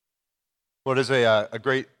Well, it is a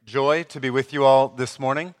great joy to be with you all this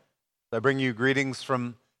morning. I bring you greetings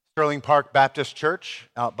from Sterling Park Baptist Church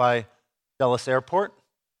out by Dulles Airport,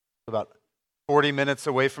 about 40 minutes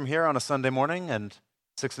away from here on a Sunday morning and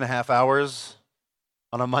 6.5 hours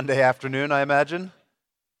on a Monday afternoon, I imagine.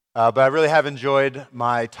 But I really have enjoyed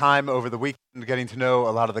my time over the weekend getting to know a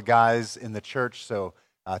lot of the guys in the church. So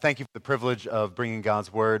thank you for the privilege of bringing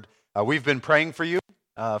God's word. We've been praying for you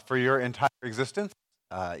for your entire existence,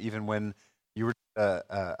 even when you were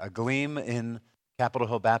a gleam in Capitol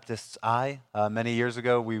Hill Baptist's eye many years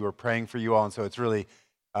ago. We were praying for you all, and so it's really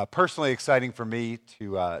personally exciting for me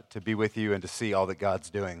to be with you and to see all that God's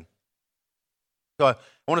doing. So I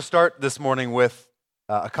want to start this morning with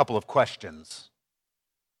a couple of questions.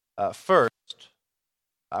 First,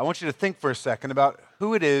 I want you to think for a second about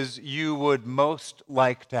who it is you would most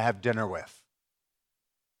like to have dinner with.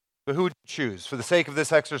 So who would you choose? For the sake of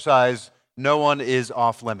this exercise, no one is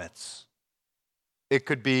off limits. It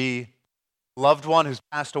could be a loved one who's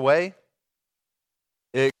passed away.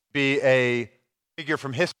 It could be a figure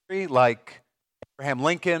from history like Abraham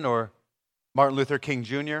Lincoln or Martin Luther King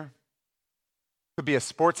Jr. It could be a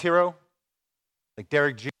sports hero like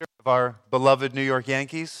Derek Jeter of our beloved New York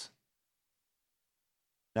Yankees.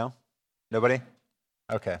 No? Nobody?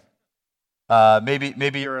 Okay.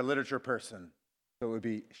 Maybe you're a literature person, so it would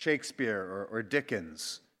be Shakespeare or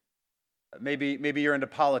Dickens. Maybe you're into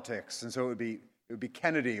politics, and so it would be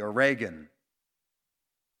Kennedy or Reagan.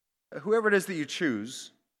 Whoever it is that you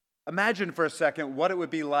choose, imagine for a second what it would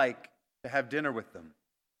be like to have dinner with them.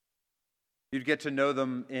 You'd get to know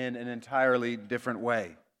them in an entirely different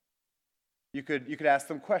way. You could ask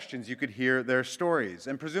them questions, you could hear their stories,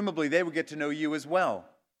 and presumably they would get to know you as well.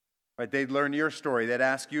 Right? They'd learn your story, they'd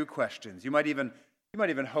ask you questions. You might even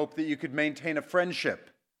hope that you could maintain a friendship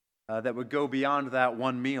that would go beyond that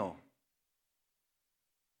one meal.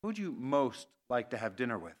 Who would you most like to have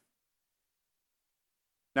dinner with?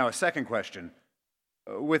 Now, a second question.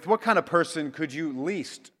 With what kind of person could you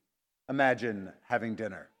least imagine having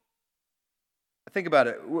dinner? Think about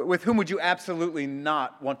it. With whom would you absolutely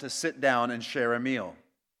not want to sit down and share a meal?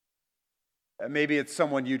 Maybe it's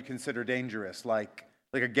someone you'd consider dangerous, like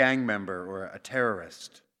a gang member or a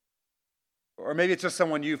terrorist. Or maybe it's just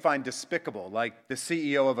someone you find despicable, like the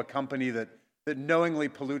CEO of a company that knowingly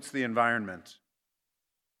pollutes the environment.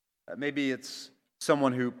 Maybe it's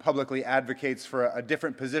someone who publicly advocates for a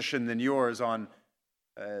different position than yours on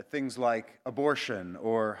things like abortion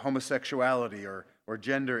or homosexuality or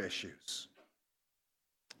gender issues.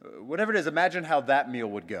 Whatever it is, imagine how that meal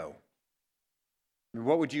would go. I mean,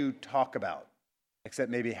 what would you talk about, except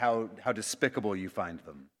maybe how despicable you find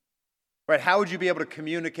them? Right? How would you be able to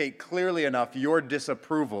communicate clearly enough your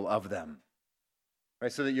disapproval of them?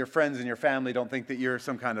 Right? So that your friends and your family don't think that you're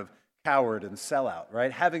some kind of coward and sellout,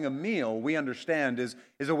 right? Having a meal, we understand, is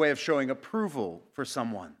a way of showing approval for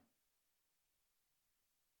someone.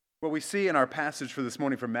 Well, we see in our passage for this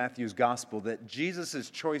morning from Matthew's Gospel that Jesus'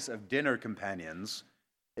 choice of dinner companions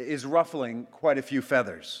is ruffling quite a few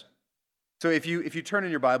feathers. So if you turn in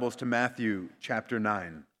your Bibles to Matthew chapter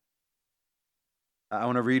 9, I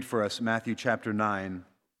want to read for us Matthew chapter 9,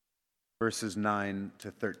 verses 9 to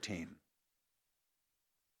 13.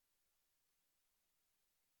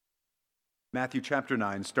 Matthew chapter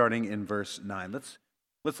 9, starting in verse 9.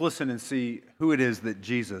 Let's listen and see who it is that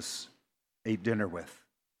Jesus ate dinner with.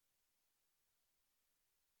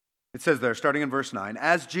 It says there, starting in verse 9,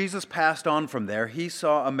 as Jesus passed on from there, he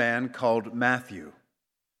saw a man called Matthew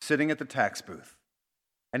sitting at the tax booth.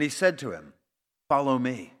 And he said to him, "Follow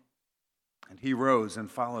me." And he rose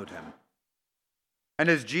and followed him. And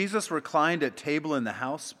as Jesus reclined at table in the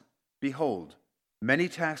house, behold, many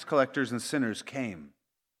tax collectors and sinners came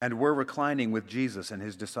and were reclining with Jesus and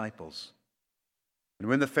his disciples. And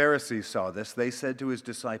when the Pharisees saw this, they said to his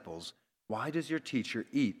disciples, "Why does your teacher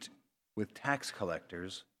eat with tax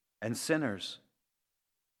collectors and sinners?"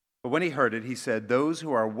 But when he heard it, he said, "Those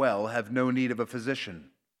who are well have no need of a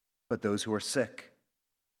physician, but those who are sick.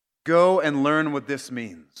 Go and learn what this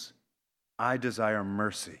means. I desire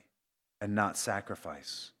mercy and not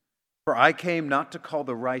sacrifice. For I came not to call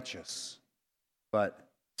the righteous, but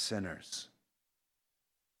sinners."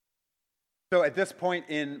 So at this point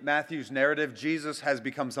in Matthew's narrative, Jesus has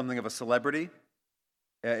become something of a celebrity.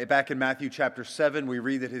 Back in Matthew chapter 7, we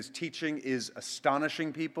read that his teaching is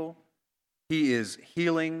astonishing people. He is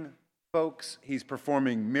healing folks. He's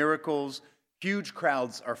performing miracles. Huge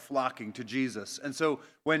crowds are flocking to Jesus. And so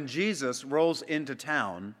when Jesus rolls into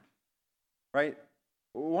town, right,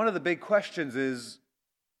 one of the big questions is,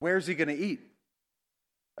 where's he going to eat?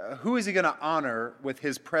 Who is he going to honor with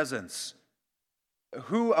his presence?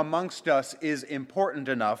 Who amongst us is important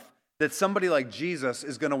enough that somebody like Jesus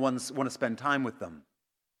is going to want to spend time with them.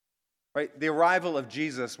 Right? The arrival of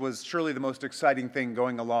Jesus was surely the most exciting thing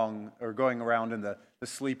going around in the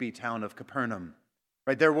sleepy town of Capernaum.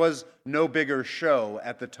 Right? There was no bigger show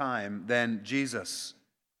at the time than Jesus.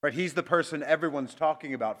 Right? He's the person everyone's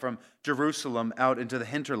talking about from Jerusalem out into the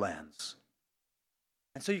hinterlands.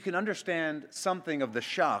 And so you can understand something of the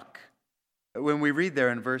shock when we read there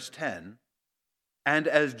in verse 10, "And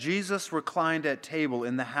as Jesus reclined at table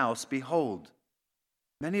in the house, behold,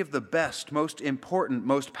 many of the best, most important,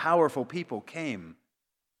 most powerful people came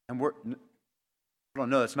and were..."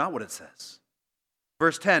 No, that's not what it says.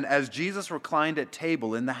 Verse 10, "As Jesus reclined at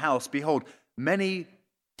table in the house, behold, many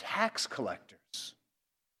tax collectors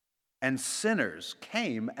and sinners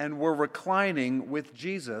came and were reclining with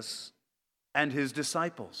Jesus and his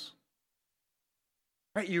disciples."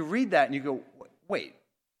 Right? You read that and you go, wait,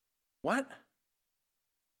 what?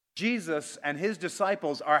 Jesus and his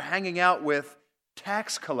disciples are hanging out with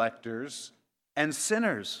tax collectors and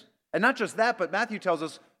sinners. And not just that, but Matthew tells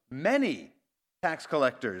us many tax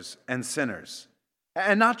collectors and sinners.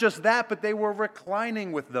 And not just that, but they were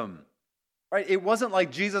reclining with them. Right? It wasn't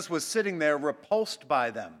like Jesus was sitting there repulsed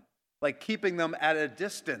by them, like keeping them at a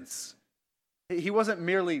distance. He wasn't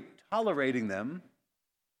merely tolerating them.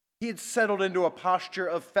 He had settled into a posture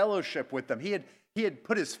of fellowship with them. He had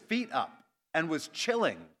put his feet up and was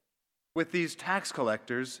chilling with these tax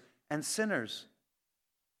collectors and sinners.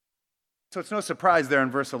 So it's no surprise there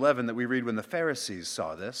in verse 11 that we read when the Pharisees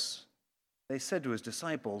saw this, they said to his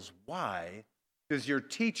disciples, "Why does your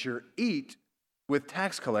teacher eat with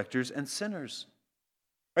tax collectors and sinners?"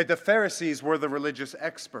 Right? The Pharisees were the religious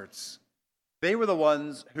experts. They were the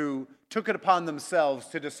ones who took it upon themselves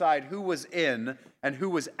to decide who was in and who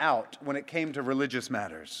was out when it came to religious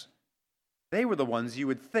matters. They were the ones you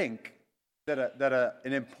would think that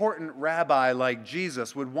an important rabbi like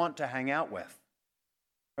Jesus would want to hang out with.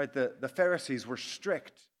 Right? The Pharisees were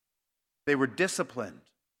strict. They were disciplined.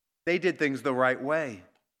 They did things the right way.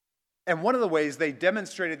 And one of the ways they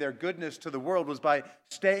demonstrated their goodness to the world was by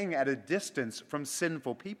staying at a distance from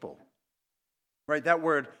sinful people. Right? That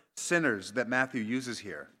word sinners that Matthew uses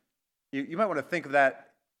here, you might want to think of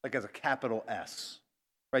that like as a capital S.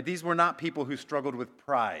 Right? These were not people who struggled with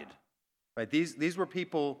pride. Right? These were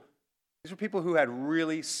people who had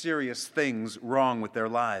really serious things wrong with their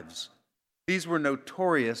lives. These were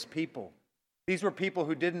notorious people. These were people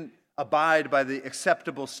who didn't abide by the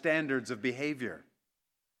acceptable standards of behavior.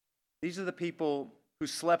 These are the people who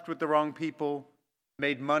slept with the wrong people,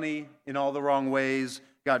 made money in all the wrong ways,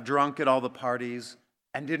 got drunk at all the parties,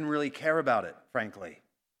 and didn't really care about it, frankly.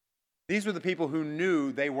 These were the people who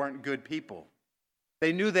knew they weren't good people.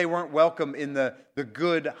 They knew they weren't welcome in the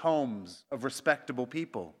good homes of respectable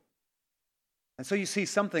people. And so you see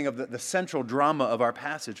something of the central drama of our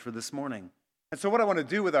passage for this morning. And so what I want to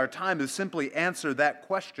do with our time is simply answer that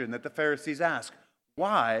question that the Pharisees ask.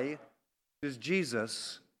 Why does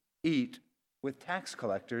Jesus eat with tax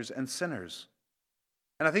collectors and sinners?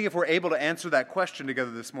 And I think if we're able to answer that question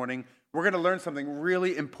together this morning, we're going to learn something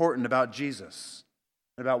really important about Jesus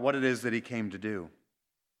and about what it is that he came to do.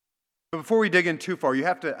 But before we dig in too far, you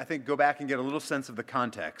have to, I think, go back and get a little sense of the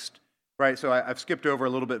context. Right? So I've skipped over a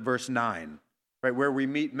little bit verse 9, right, where we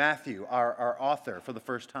meet Matthew, our author, for the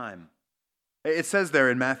first time. It says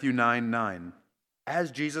there in Matthew 9:9,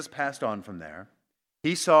 "As Jesus passed on from there,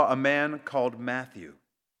 he saw a man called Matthew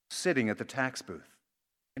sitting at the tax booth.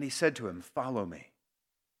 And he said to him, 'Follow me.'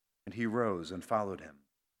 And he rose and followed him."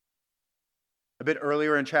 A bit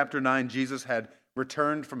earlier in chapter 9, Jesus had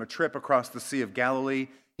returned from a trip across the Sea of Galilee.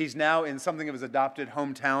 He's now in something of his adopted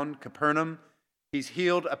hometown, Capernaum. He's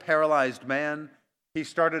healed a paralyzed man. He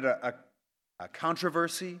started a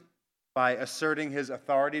controversy by asserting his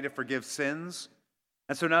authority to forgive sins.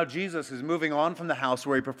 And so now Jesus is moving on from the house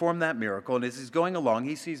where he performed that miracle, and as he's going along,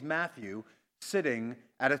 he sees Matthew sitting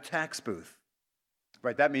at a tax booth.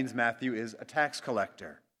 Right, that means Matthew is a tax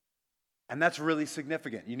collector. And that's really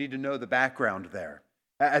significant. You need to know the background there.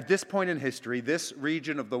 At this point in history, this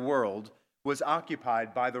region of the world was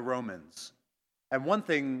occupied by the Romans. And one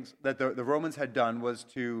thing that the Romans had done was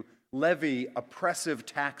to levy oppressive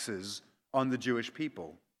taxes on the Jewish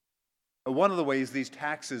people. One of the ways these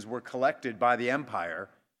taxes were collected by the empire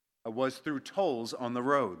was through tolls on the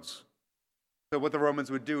roads. So what the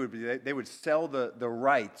Romans would do would be they would sell the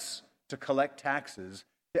rights to collect taxes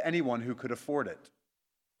to anyone who could afford it.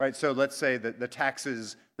 Right? So let's say that the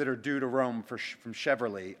taxes that are due to Rome from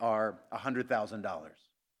Chevrolet are $100,000.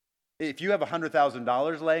 If you have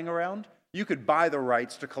 $100,000 laying around, you could buy the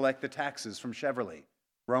rights to collect the taxes from Chevrolet.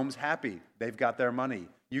 Rome's happy. They've got their money.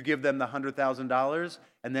 You give them the $100,000,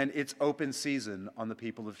 and then it's open season on the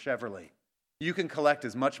people of Chevrolet. You can collect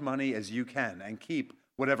as much money as you can and keep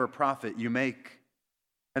whatever profit you make.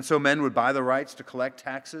 And so men would buy the rights to collect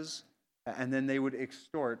taxes, and then they would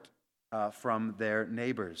extort from their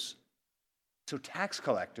neighbors. So tax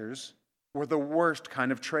collectors were the worst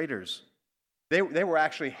kind of traitors. They were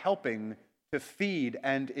actually helping to feed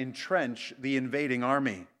and entrench the invading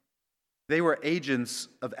army. They were agents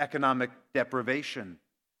of economic deprivation.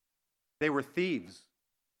 They were thieves.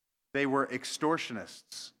 They were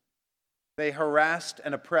extortionists. They harassed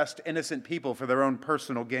and oppressed innocent people for their own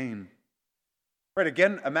personal gain. Right,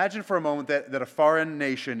 again, imagine for a moment that a foreign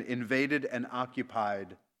nation invaded and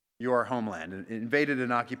occupied your homeland, invaded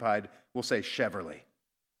and occupied, we'll say, Chevrolet.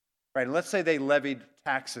 Right, and let's say they levied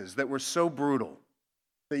taxes that were so brutal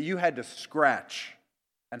that you had to scratch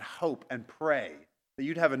and hope and pray that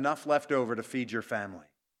you'd have enough left over to feed your family.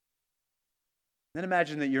 Then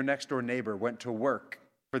imagine that your next door neighbor went to work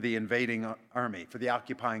for the invading army, for the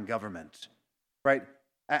occupying government, right?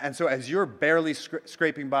 And so as you're barely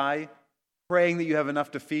scraping by, praying that you have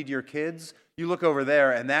enough to feed your kids, you look over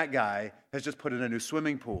there and that guy has just put in a new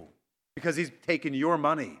swimming pool because he's taken your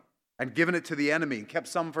money and given it to the enemy and kept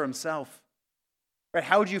some for himself. Right?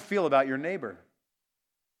 How would you feel about your neighbor?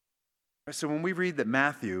 Right, so when we read that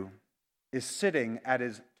Matthew is sitting at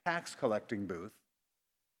his tax collecting booth,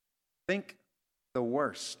 think the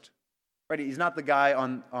worst. Right? He's not the guy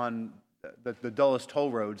on the dullest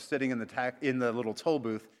toll road sitting in the little toll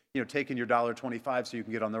booth, taking your $1.25 so you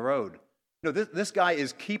can get on the road. No, this guy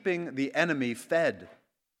is keeping the enemy fed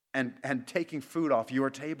and taking food off your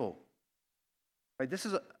table. Right? This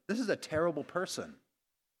is a terrible person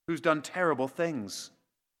who's done terrible things.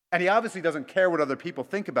 And he obviously doesn't care what other people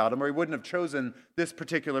think about him, or he wouldn't have chosen this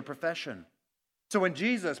particular profession. So when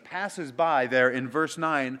Jesus passes by there in verse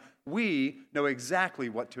 9, we know exactly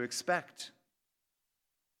what to expect.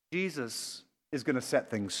 Jesus is going to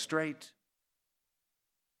set things straight.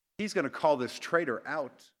 He's going to call this traitor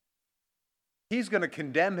out. He's going to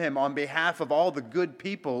condemn him on behalf of all the good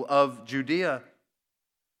people of Judea.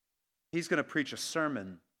 He's going to preach a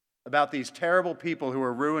sermon about these terrible people who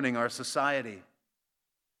are ruining our society.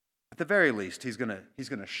 At the very least, he's going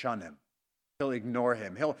to shun him. He'll ignore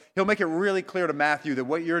him. He'll make it really clear to Matthew that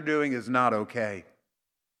what you're doing is not okay.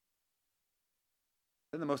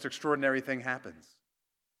 Then the most extraordinary thing happens.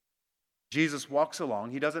 Jesus walks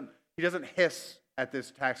along. He doesn't hiss at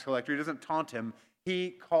this tax collector. He doesn't taunt him.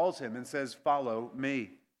 He calls him and says, "Follow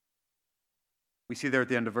me." We see there at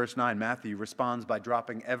the end of verse 9, Matthew responds by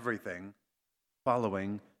dropping everything,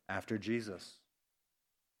 following after Jesus.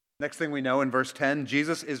 Next thing we know in verse 10,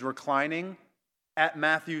 Jesus is reclining at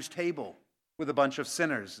Matthew's table with a bunch of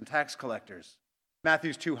sinners and tax collectors.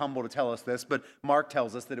 Matthew's too humble to tell us this, but Mark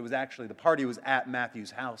tells us that it was actually, the party was at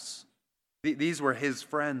Matthew's house. These were his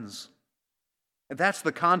friends. And that's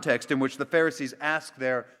the context in which the Pharisees ask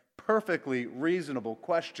their perfectly reasonable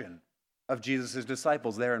question of Jesus'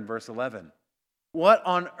 disciples there in verse 11. What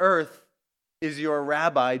on earth is your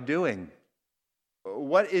rabbi doing?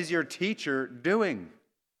 What is your teacher doing?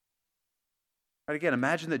 Right, again,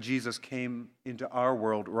 imagine that Jesus came into our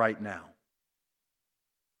world right now.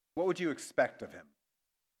 What would you expect of him?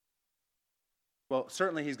 Well,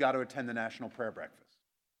 certainly he's got to attend the National Prayer Breakfast.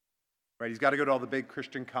 Right? He's got to go to all the big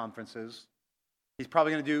Christian conferences. He's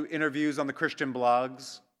probably going to do interviews on the Christian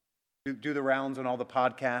blogs, do the rounds on all the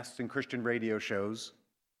podcasts and Christian radio shows.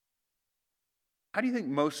 How do you think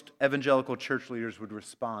most evangelical church leaders would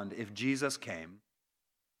respond if Jesus came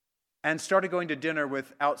and started going to dinner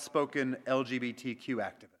with outspoken LGBTQ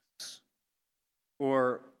activists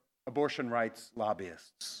or abortion rights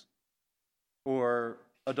lobbyists or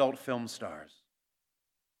adult film stars?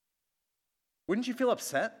 Wouldn't you feel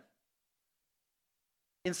upset?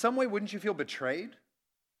 In some way, wouldn't you feel betrayed?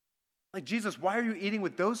 Like, Jesus, why are you eating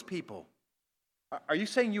with those people? Are you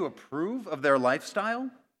saying you approve of their lifestyle?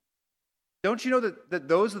 Don't you know that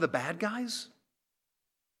those are the bad guys?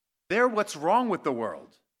 They're what's wrong with the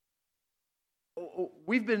world.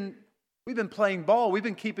 We've been playing ball. We've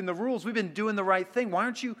been keeping the rules. We've been doing the right thing. Why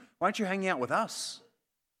aren't you hanging out with us?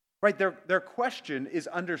 Right? Their question is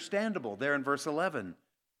understandable there in verse 11.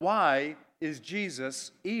 Why is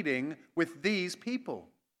Jesus eating with these people?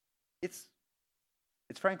 It's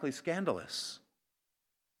frankly scandalous.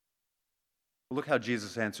 Look how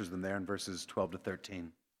Jesus answers them there in verses 12 to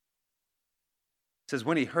 13. It says,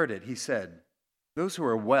 when he heard it, he said, those who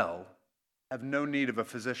are well have no need of a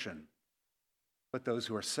physician, but those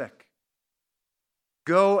who are sick.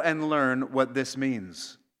 Go and learn what this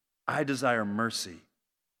means. I desire mercy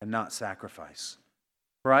and not sacrifice.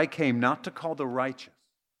 For I came not to call the righteous,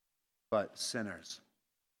 but sinners.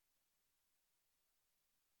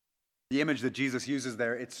 The image that Jesus uses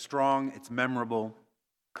there, it's strong, it's memorable,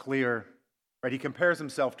 clear. Right? He compares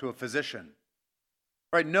himself to a physician.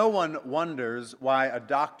 Right? No one wonders why a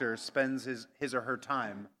doctor spends his or her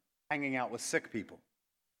time hanging out with sick people.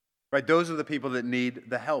 Right? Those are the people that need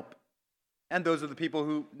the help. And those are the people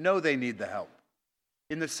who know they need the help.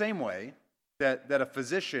 In the same way that a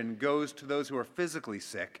physician goes to those who are physically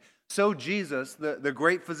sick, so Jesus, the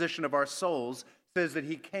great physician of our souls, says that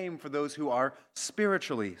he came for those who are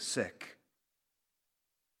spiritually sick.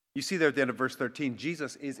 You see there at the end of verse 13,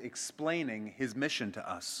 Jesus is explaining his mission to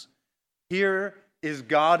us. Here is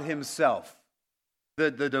God himself,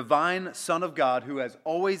 the divine Son of God who has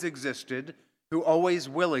always existed, who always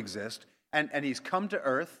will exist, and he's come to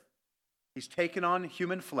earth, he's taken on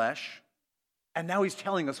human flesh, and now he's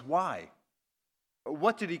telling us why.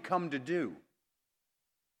 What did he come to do?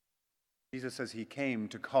 Jesus says he came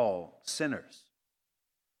to call sinners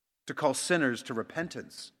to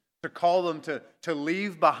repentance, to call them to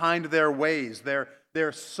leave behind their ways,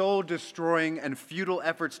 their soul-destroying and futile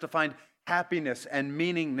efforts to find happiness and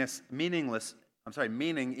meaning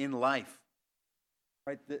in life.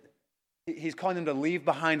 Right? He's calling them to leave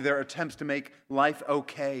behind their attempts to make life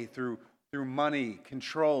okay through money,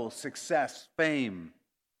 control, success, fame.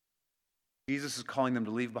 Jesus is calling them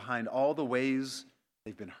to leave behind all the ways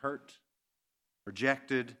they've been hurt,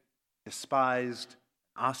 rejected, despised,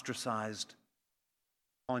 ostracized,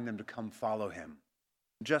 calling them to come follow him,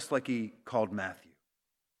 just like he called Matthew.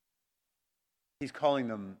 He's calling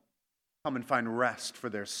them to come and find rest for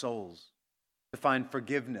their souls, to find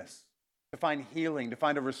forgiveness, to find healing, to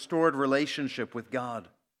find a restored relationship with God.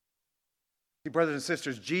 See, brothers and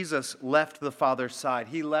sisters, Jesus left the Father's side.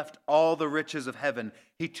 He left all the riches of heaven.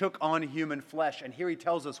 He took on human flesh, and here he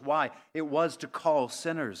tells us why. It was to call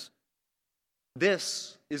sinners.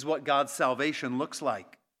 This is what God's salvation looks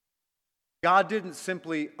like. God didn't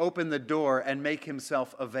simply open the door and make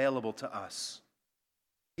himself available to us.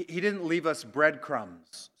 He didn't leave us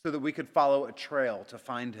breadcrumbs so that we could follow a trail to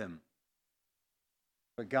find him.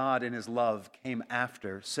 But God, in his love, came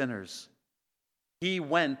after sinners. He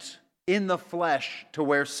went in the flesh to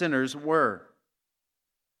where sinners were.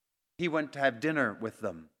 He went to have dinner with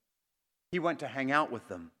them. He went to hang out with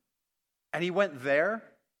them. And he went there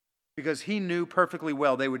because he knew perfectly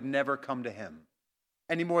well they would never come to him,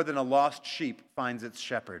 any more than a lost sheep finds its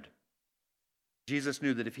shepherd. Jesus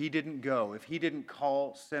knew that if he didn't go, if he didn't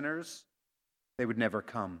call sinners, they would never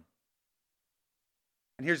come.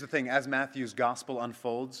 And here's the thing, as Matthew's gospel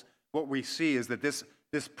unfolds, what we see is that this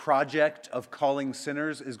project of calling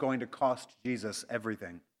sinners is going to cost Jesus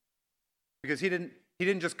everything. Because he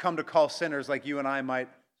didn't just come to call sinners like you and I might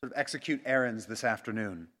sort of execute errands this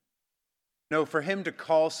afternoon. No, for him to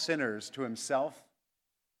call sinners to himself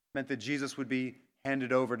meant that Jesus would be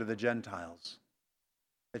handed over to the Gentiles,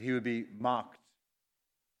 that he would be mocked,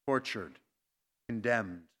 tortured,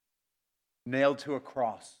 condemned, nailed to a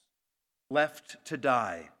cross, left to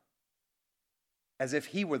die, as if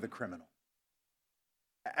he were the criminal,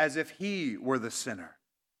 as if he were the sinner,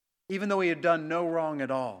 even though he had done no wrong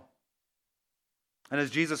at all. And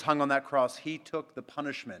as Jesus hung on that cross, he took the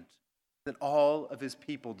punishment that all of his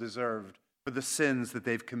people deserved for the sins that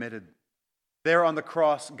they've committed. There on the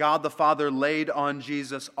cross, God the Father laid on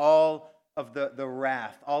Jesus all of the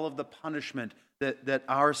wrath, all of the punishment that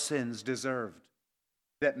our sins deserved,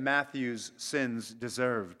 that Matthew's sins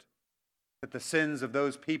deserved, that the sins of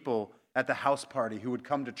those people at the house party who would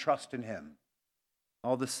come to trust in him,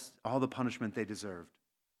 all the punishment they deserved.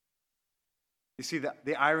 You see,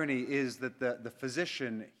 the irony is that the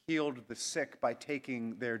physician healed the sick by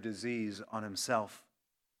taking their disease on himself.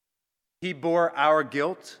 He bore our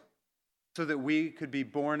guilt so that we could be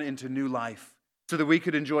born into new life, so that we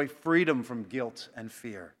could enjoy freedom from guilt and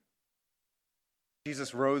fear.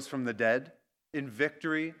 Jesus rose from the dead in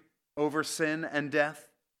victory over sin and death.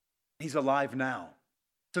 He's alive now,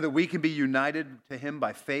 so that we can be united to him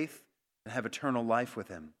by faith and have eternal life with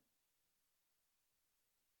him.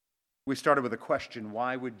 We started with a question: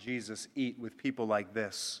 why would Jesus eat with people like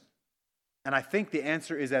this? And I think the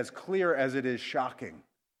answer is as clear as it is shocking,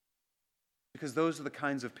 because those are the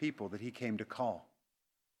kinds of people that he came to call.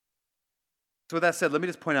 So with that said, let me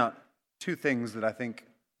just point out two things that I think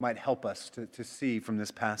might help us to see from this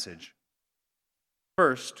passage.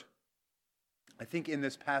 First, I think in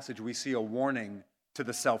this passage we see a warning to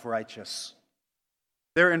the self-righteous.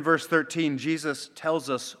 There in verse 13, Jesus tells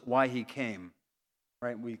us why he came.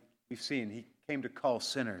 Right? We've seen he came to call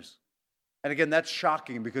sinners. And again, that's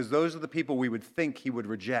shocking because those are the people we would think he would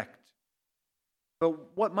reject.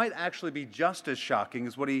 But what might actually be just as shocking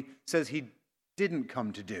is what he says he didn't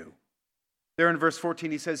come to do. There in verse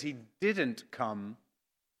 14, he says he didn't come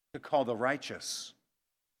to call the righteous.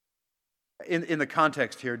 In the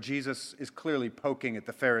context here, Jesus is clearly poking at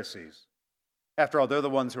the Pharisees. After all, they're the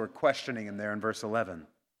ones who are questioning him there in verse 11.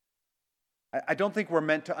 I don't think we're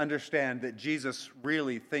meant to understand that Jesus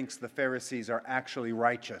really thinks the Pharisees are actually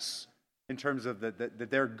righteous in terms of that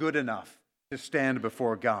they're good enough to stand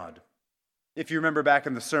before God. If you remember back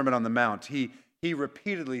in the Sermon on the Mount, he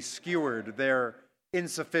repeatedly skewered their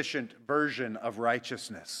insufficient version of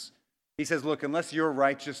righteousness. He says, look, unless your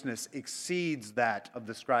righteousness exceeds that of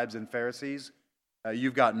the scribes and Pharisees,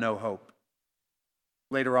 you've got no hope.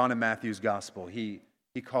 Later on in Matthew's gospel, he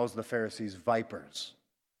calls the Pharisees vipers,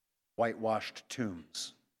 whitewashed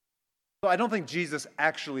tombs. So I don't think Jesus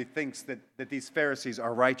actually thinks that these Pharisees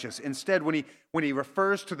are righteous. Instead, when he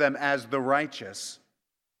refers to them as the righteous,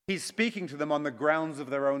 he's speaking to them on the grounds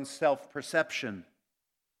of their own self-perception.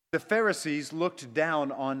 The Pharisees looked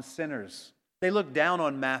down on sinners. They looked down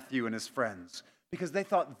on Matthew and his friends because they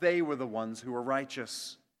thought they were the ones who were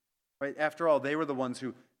righteous. Right? After all, they were the ones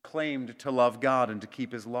who claimed to love God and to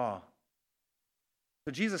keep his law.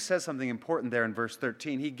 So Jesus says something important there in verse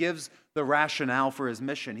 13. He gives the rationale for his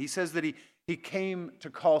mission. He says that he came to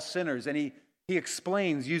call sinners, and he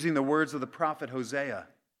explains using the words of the prophet Hosea.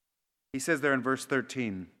 He says there in verse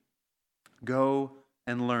 13, "Go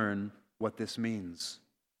and learn what this means.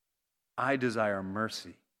 I desire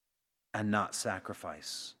mercy and not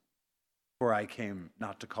sacrifice, for I came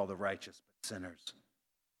not to call the righteous but sinners."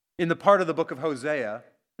 In the part of the book of Hosea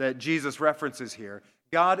that Jesus references here,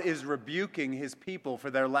 God is rebuking his people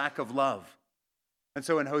for their lack of love. And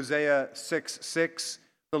so in Hosea 6:6,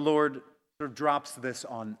 the Lord sort of drops this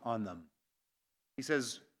on them. He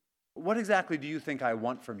says, "What exactly do you think I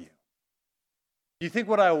want from you? Do you think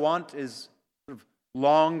what I want is sort of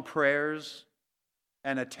long prayers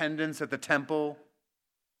and attendance at the temple? Do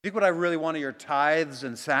you think what I really want are your tithes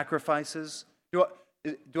and sacrifices?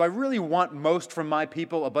 Do I really want most from my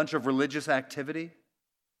people a bunch of religious activity?"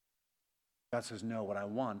 God says, "No, what I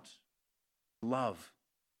want is love."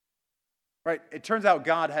 Right? It turns out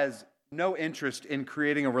God has no interest in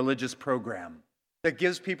creating a religious program that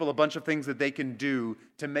gives people a bunch of things that they can do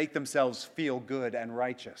to make themselves feel good and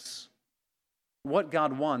righteous. What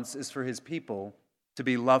God wants is for his people to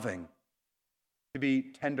be loving, to be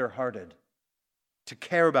tender-hearted, to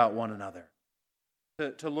care about one another,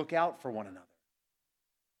 to look out for one another.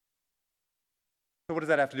 So what does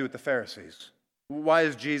that have to do with the Pharisees? Why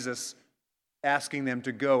is Jesus asking them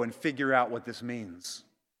to go and figure out what this means?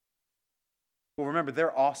 Well, remember,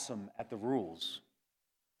 they're awesome at the rules.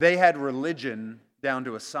 They had religion down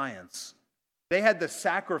to a science. They had the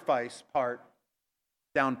sacrifice part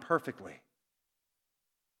down perfectly.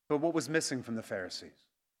 But what was missing from the Pharisees?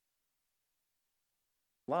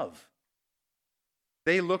 Love.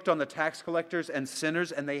 They looked on the tax collectors and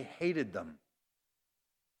sinners and they hated them.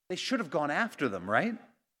 They should have gone after them, right?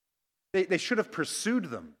 They should have pursued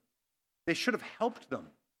them. They should have helped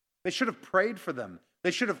them. They should have prayed for them.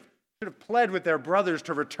 They should have pled with their brothers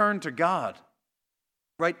to return to God,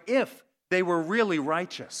 right? If they were really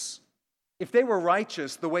righteous. If they were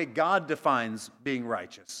righteous the way God defines being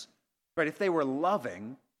righteous, right? If they were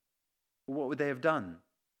loving, what would they have done?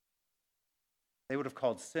 They would have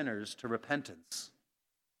called sinners to repentance.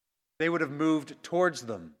 They would have moved towards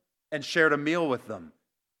them and shared a meal with them.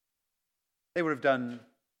 They would have done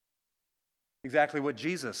exactly what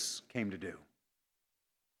Jesus came to do.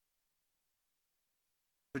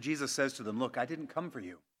 So Jesus says to them, "Look, I didn't come for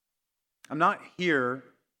you. I'm not here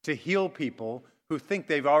to heal people who think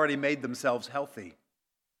they've already made themselves healthy.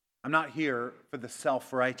 I'm not here for the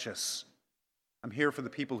self-righteous. I'm here for the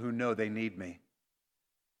people who know they need me."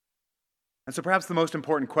 And so perhaps the most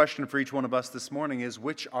important question for each one of us this morning is,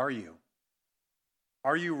 which are you?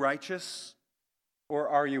 Are you righteous or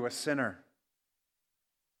are you a sinner?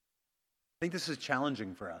 I think this is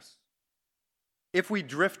challenging for us. If we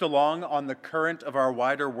drift along on the current of our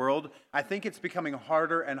wider world, I think it's becoming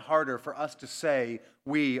harder and harder for us to say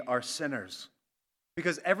we are sinners.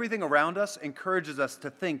 Because everything around us encourages us to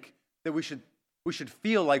think that we should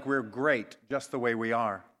feel like we're great just the way we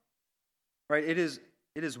are. Right? It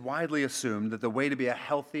is widely assumed that the way to be a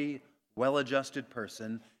healthy, well-adjusted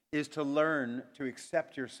person is to learn to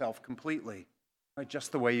accept yourself completely, right?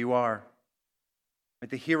 Just the way you are. Right?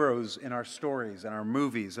 The heroes in our stories and our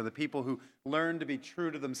movies are the people who learn to be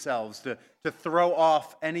true to themselves, to throw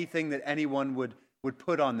off anything that anyone would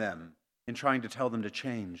put on them in trying to tell them to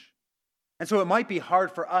change. And so it might be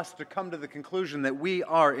hard for us to come to the conclusion that we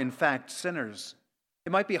are, in fact, sinners.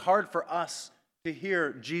 It might be hard for us to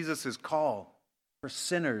hear Jesus' call for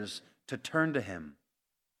sinners to turn to him.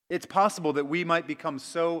 It's possible that we might become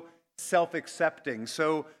so self-accepting,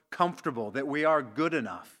 so comfortable that we are good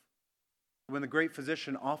enough. When the great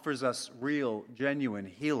physician offers us real, genuine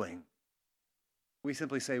healing, we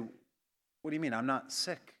simply say, what do you mean? I'm not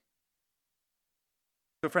sick.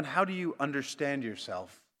 So friend, how do you understand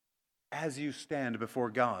yourself as you stand before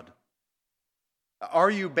God?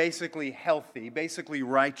 Are you basically healthy, basically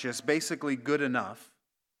righteous, basically good enough?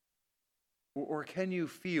 Or can you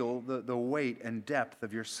feel the weight and depth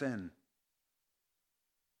of your sin?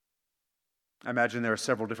 I imagine there are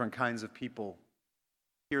several different kinds of people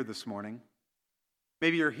here this morning.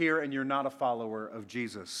 Maybe you're here and you're not a follower of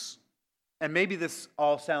Jesus. And maybe this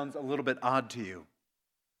all sounds a little bit odd to you.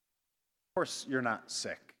 Of course, you're not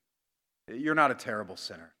sick. You're not a terrible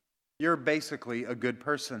sinner. You're basically a good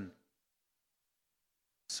person.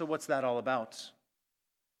 So what's that all about?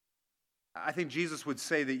 I think Jesus would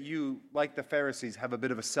say that you, like the Pharisees, have a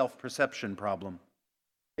bit of a self-perception problem.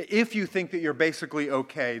 If you think that you're basically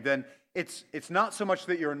okay, then it's not so much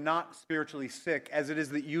that you're not spiritually sick as it is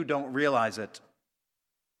that you don't realize it.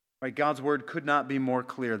 Right? God's word could not be more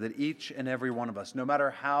clear that each and every one of us, no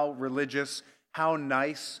matter how religious, how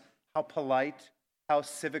nice, how polite, how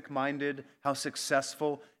civic-minded, how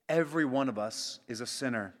successful, every one of us is a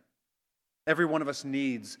sinner. Every one of us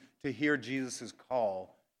needs to hear Jesus'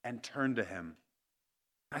 call and turn to him.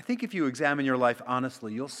 I think if you examine your life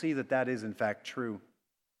honestly, you'll see that that is in fact true.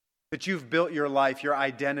 That you've built your life, your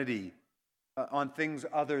identity, on things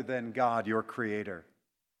other than God, your creator.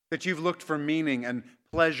 That you've looked for meaning and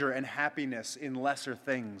pleasure and happiness in lesser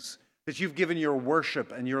things. That you've given your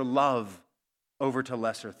worship and your love over to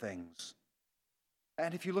lesser things.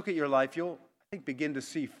 And if you look at your life, you'll, I think, begin to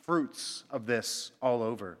see fruits of this all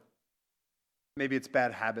over. Maybe it's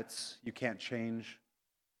bad habits you can't change,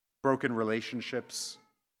 broken relationships,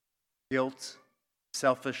 guilt,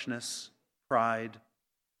 selfishness, pride,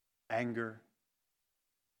 anger.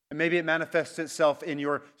 And maybe it manifests itself in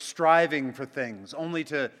your striving for things, only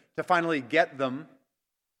to finally get them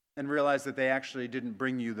and realize that they actually didn't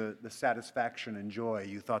bring you the satisfaction and joy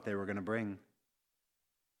you thought they were going to bring.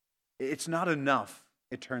 It's not enough,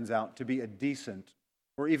 it turns out, to be a decent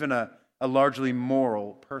or even a largely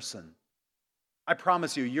moral person. I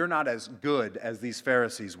promise you, you're not as good as these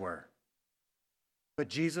Pharisees were. But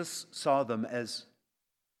Jesus saw them as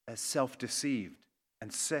self-deceived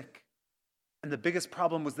and sick. And the biggest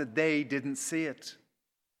problem was that they didn't see it.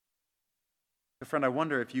 So friend, I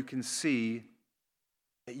wonder if you can see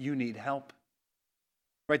that you need help.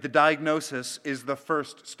 Right? The diagnosis is the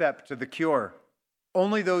first step to the cure.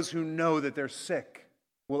 Only those who know that they're sick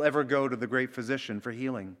will ever go to the great physician for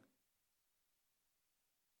healing.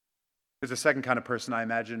 There's a second kind of person I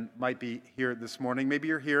imagine might be here this morning. Maybe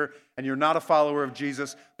you're here and you're not a follower of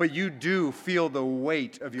Jesus, but you do feel the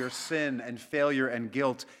weight of your sin and failure and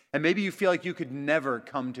guilt. And maybe you feel like you could never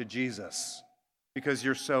come to Jesus because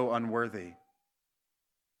you're so unworthy.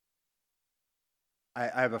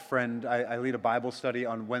 I have a friend, I lead a Bible study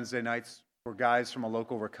on Wednesday nights for guys from a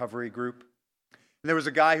local recovery group. And there was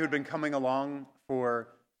a guy who'd been coming along for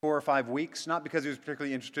 4 or 5 weeks, not because he was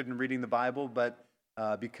particularly interested in reading the Bible, but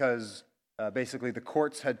because basically the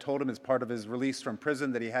courts had told him as part of his release from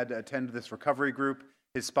prison that he had to attend this recovery group.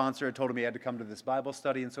 His sponsor had told him he had to come to this Bible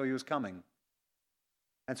study, and so he was coming.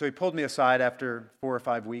 And so he pulled me aside after 4 or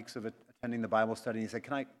 5 weeks of attending the Bible study, and he said,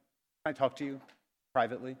 Can I talk to you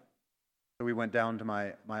privately? So we went down to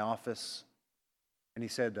my office, and he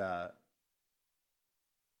said,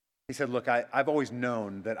 look, I've always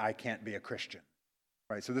known that I can't be a Christian.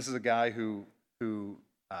 Right? So this is a guy who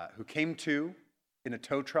came to in a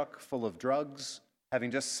tow truck full of drugs,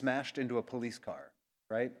 having just smashed into a police car,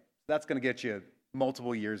 right? That's going to get you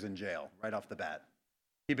multiple years in jail right off the bat.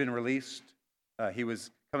 He'd been released. He was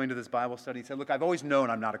coming to this Bible study. He said, look, I've always known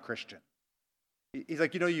I'm not a Christian. He's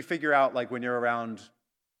like, you figure out like when you're around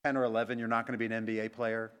 10 or 11, you're not going to be an NBA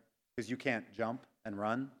player because you can't jump and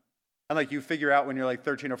run. And like you figure out when you're like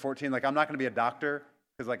 13 or 14, like I'm not going to be a doctor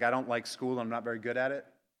because like I don't like school and I'm not very good at it.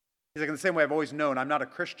 He's like, in the same way, I've always known I'm not a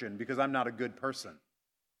Christian because I'm not a good person.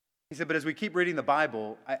 He said, but as we keep reading the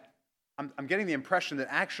Bible, I'm getting the impression that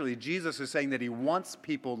actually Jesus is saying that he wants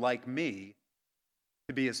people like me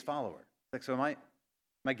to be his follower. Like, so am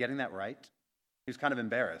I getting that right? He was kind of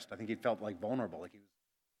embarrassed. I think he felt like vulnerable.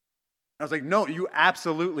 I was like, no, you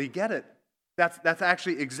absolutely get it. That's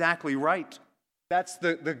actually exactly right. That's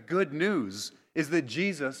the good news, is that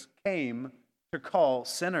Jesus came to call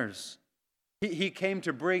sinners. He came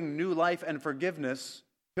to bring new life and forgiveness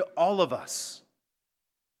to all of us.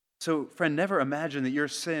 So, friend, never imagine that your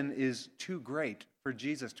sin is too great for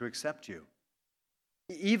Jesus to accept you.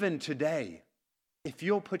 Even today, If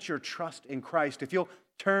you'll put your trust in Christ, if you'll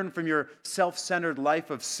turn from your self-centered life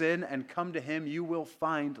of sin and come to him, you will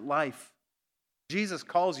find life. Jesus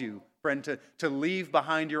calls you, friend, to leave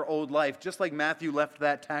behind your old life, just like Matthew left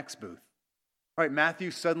that tax booth. All right,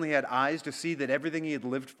 Matthew suddenly had eyes to see that everything he had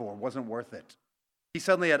lived for wasn't worth it. He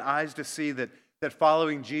suddenly had eyes to see that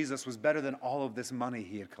following Jesus was better than all of this money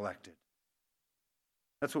he had collected.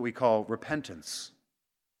 That's what we call repentance.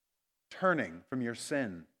 Turning from your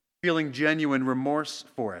sin, feeling genuine remorse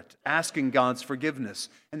for it, asking God's forgiveness,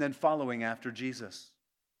 and then following after Jesus.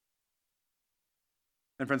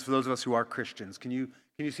 And friends, for those of us who are Christians, can you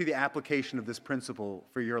see the application of this principle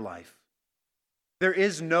for your life? There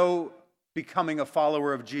is no becoming a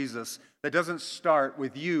follower of Jesus that doesn't start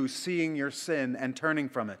with you seeing your sin and turning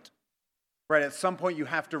from it. Right? At some point you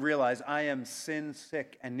have to realize, I am sin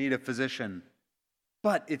sick and need a physician.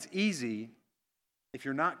 But it's easy, if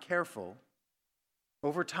you're not careful,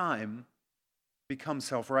 over time, become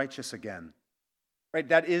self-righteous again. Right?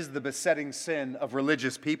 That is the besetting sin of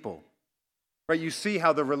religious people. Right? You see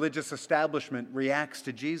how the religious establishment reacts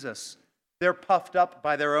to Jesus. They're puffed up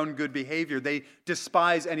by their own good behavior. They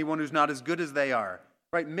despise anyone who's not as good as they are.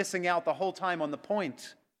 Right? Missing out the whole time on the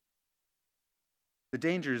point. The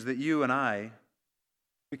danger is that you and I,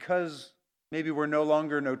 because maybe we're no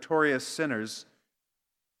longer notorious sinners,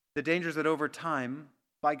 the danger is that over time,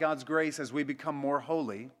 by God's grace, as we become more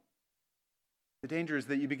holy, the danger is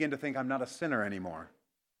that you begin to think, I'm not a sinner anymore.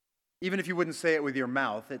 Even if you wouldn't say it with your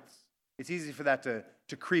mouth, it's easy for that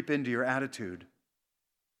to creep into your attitude.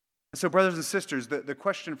 So brothers and sisters, the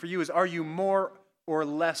question for you is, are you more or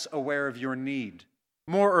less aware of your need?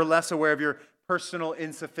 More or less aware of your personal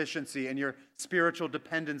insufficiency and your spiritual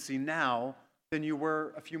dependency now than you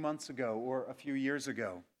were a few months ago or a few years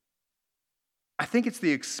ago? I think it's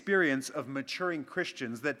the experience of maturing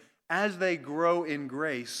Christians that as they grow in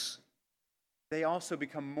grace, they also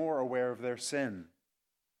become more aware of their sin.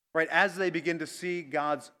 Right? As they begin to see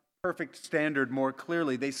God's perfect standard more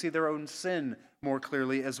clearly, they see their own sin more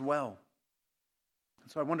clearly as well.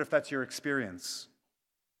 So I wonder if that's your experience.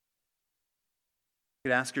 You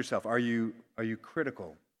could ask yourself, are you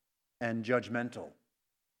critical and judgmental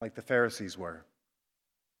like the Pharisees were?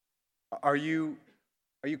 Are you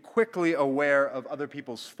quickly aware of other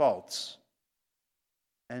people's faults?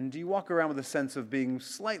 And do you walk around with a sense of being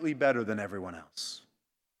slightly better than everyone else?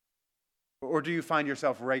 Or do you find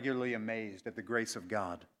yourself regularly amazed at the grace of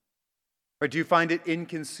God? Or do you find it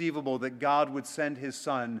inconceivable that God would send his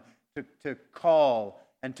Son to call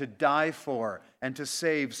and to die for and to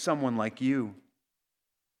save someone like you?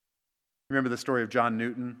 Remember the story of John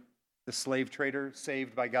Newton, the slave trader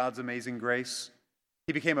saved by God's amazing grace?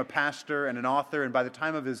 He became a pastor and an author, and by the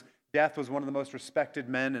time of his death was one of the most respected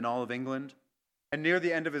men in all of England. And near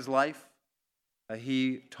the end of his life,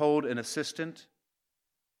 he told an assistant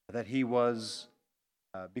that he was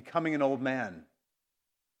becoming an old man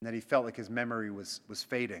and that he felt like his memory was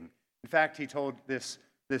fading. In fact, he told this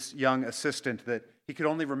young assistant that he could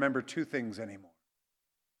only remember two things anymore.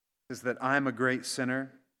 Is that I'm a great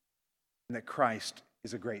sinner and that Christ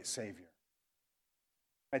is a great Savior.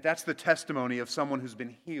 Right? That's the testimony of someone who's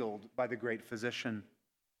been healed by the great physician.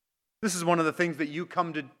 This is one of the things that you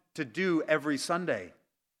come to do every Sunday.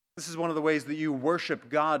 This is one of the ways that you worship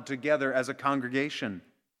God together as a congregation.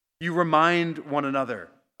 You remind one another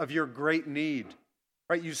of your great need.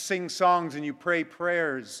 Right? You sing songs and you pray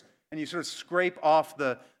prayers and you sort of scrape off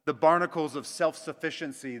the barnacles of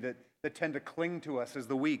self-sufficiency that tend to cling to us as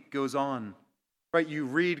the week goes on. Right? You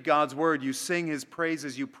read God's word, you sing his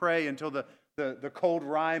praises, you pray until the cold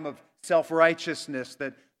rime of self-righteousness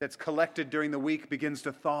that's collected during the week begins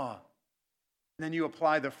to thaw. And then you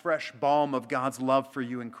apply the fresh balm of God's love for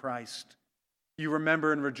you in Christ. You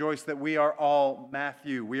remember and rejoice that we are all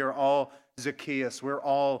Matthew, we are all Zacchaeus, we're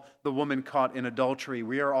all the woman caught in adultery,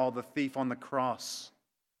 we are all the thief on the cross.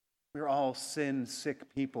 We're all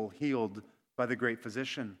sin-sick people healed by the great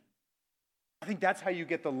physician. I think that's how you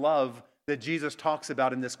get the love that Jesus talks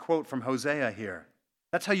about in this quote from Hosea here.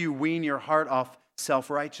 That's how you wean your heart off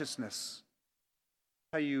self-righteousness.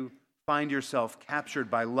 How you find yourself captured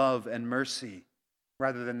by love and mercy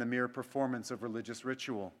rather than the mere performance of religious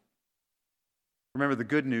ritual. Remember, the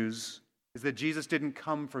good news is that Jesus didn't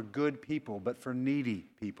come for good people, but for needy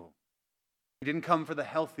people. He didn't come for the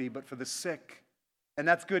healthy, but for the sick. And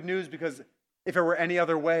that's good news because if it were any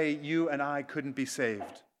other way, you and I couldn't be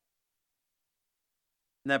saved.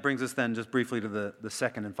 And that brings us then just briefly to the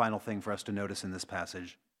second and final thing for us to notice in this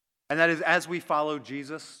passage. And that is, as we follow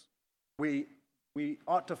Jesus, we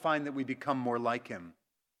ought to find that we become more like him.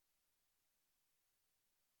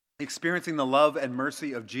 Experiencing the love and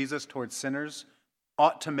mercy of Jesus towards sinners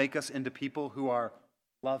ought to make us into people who are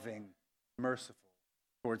loving, merciful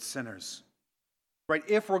towards sinners. Right?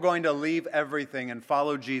 If we're going to leave everything and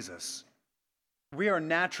follow Jesus, we are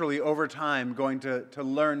naturally over time going to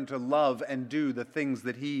learn to love and do the things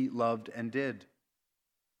that he loved and did.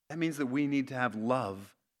 That means that we need to have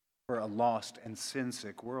love for a lost and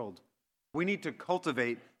sin-sick world. We need to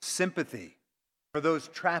cultivate sympathy for those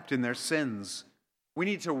trapped in their sins. We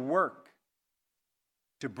need to work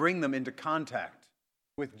to bring them into contact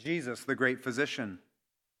with Jesus, the great physician.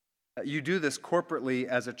 You do this corporately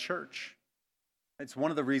as a church. It's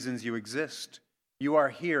one of the reasons you exist. You are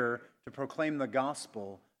here to proclaim the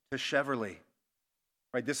gospel to Cheverly.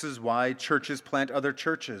 Right? This is why churches plant other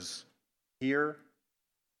churches here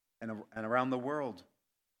and around the world.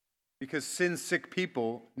 Because sin-sick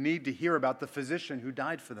people need to hear about the physician who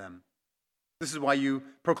died for them. This is why you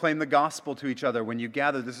proclaim the gospel to each other when you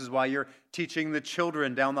gather. This is why you're teaching the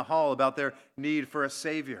children down the hall about their need for a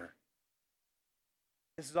Savior.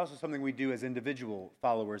 This is also something we do as individual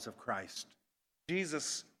followers of Christ.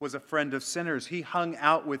 Jesus was a friend of sinners. He hung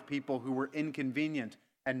out with people who were inconvenient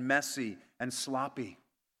and messy and sloppy.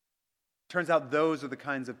 Turns out those are the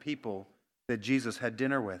kinds of people that Jesus had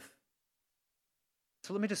dinner with.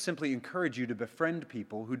 So let me just simply encourage you to befriend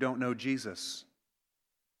people who don't know Jesus.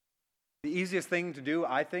 The easiest thing to do,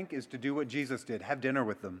 I think, is to do what Jesus did. Have dinner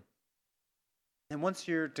with them. And once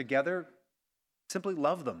you're together, simply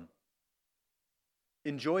love them.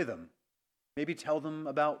 Enjoy them. Maybe tell them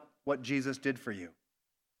about what Jesus did for you.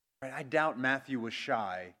 Right? I doubt Matthew was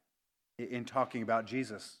shy in talking about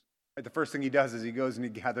Jesus. Right? The first thing he does is he goes and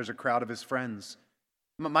he gathers a crowd of his friends.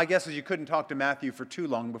 My guess is you couldn't talk to Matthew for too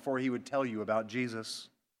long before he would tell you about Jesus.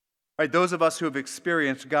 Right? Those of us who have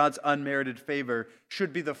experienced God's unmerited favor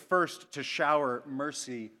should be the first to shower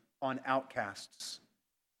mercy on outcasts.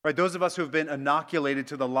 Right? Those of us who have been inoculated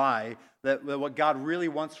to the lie that what God really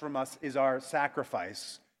wants from us is our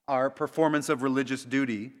sacrifice, our performance of religious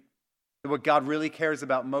duty. That what God really cares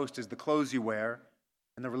about most is the clothes you wear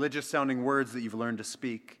and the religious-sounding words that you've learned to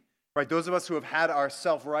speak. Right? Those of us who have had our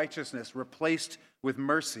self-righteousness replaced with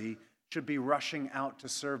mercy should be rushing out to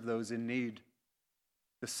serve those in need.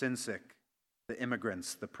 The sin-sick, the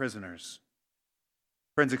immigrants, the prisoners.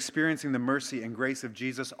 Friends, experiencing the mercy and grace of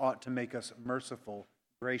Jesus ought to make us merciful,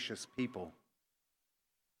 gracious people.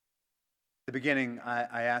 At the beginning,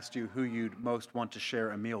 I asked you who you'd most want to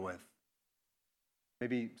share a meal with.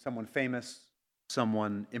 Maybe someone famous,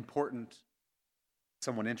 someone important,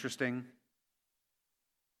 someone interesting.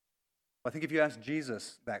 I think if you ask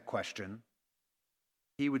Jesus that question,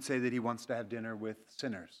 he would say that he wants to have dinner with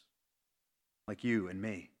sinners like you and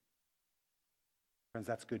me. Friends,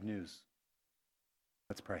 that's good news.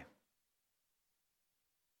 Let's pray.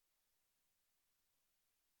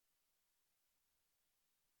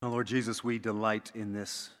 Oh, Lord Jesus, we delight in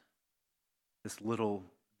this little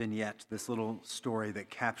vignette, this little story that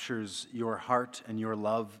captures your heart and your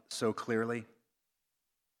love so clearly.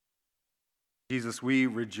 Jesus, we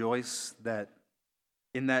rejoice that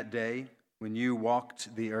in that day when you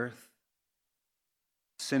walked the earth,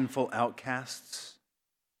 sinful outcasts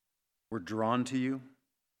were drawn to you.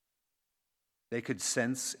 They could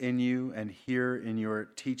sense in you and hear in your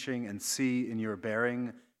teaching and see in your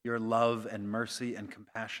bearing your love and mercy and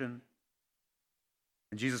compassion.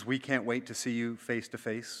 And Jesus, we can't wait to see you face to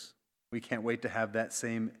face. We can't wait to have that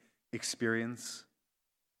same experience.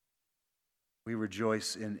 We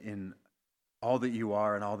rejoice in all that you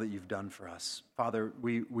are and all that you've done for us. Father,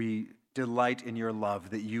 we delight in your love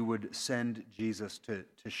that you would send Jesus to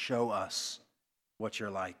show us what you're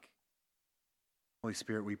like. Holy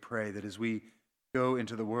Spirit, we pray that as we go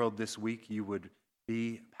into the world this week, you would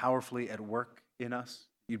be powerfully at work in us.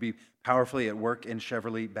 You'd be powerfully at work in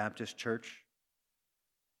Cheverly Baptist Church.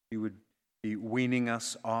 You would be weaning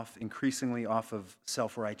us increasingly off of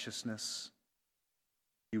self-righteousness.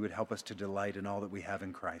 You would help us to delight in all that we have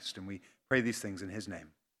in Christ. And we pray these things in his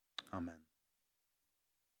name. Amen.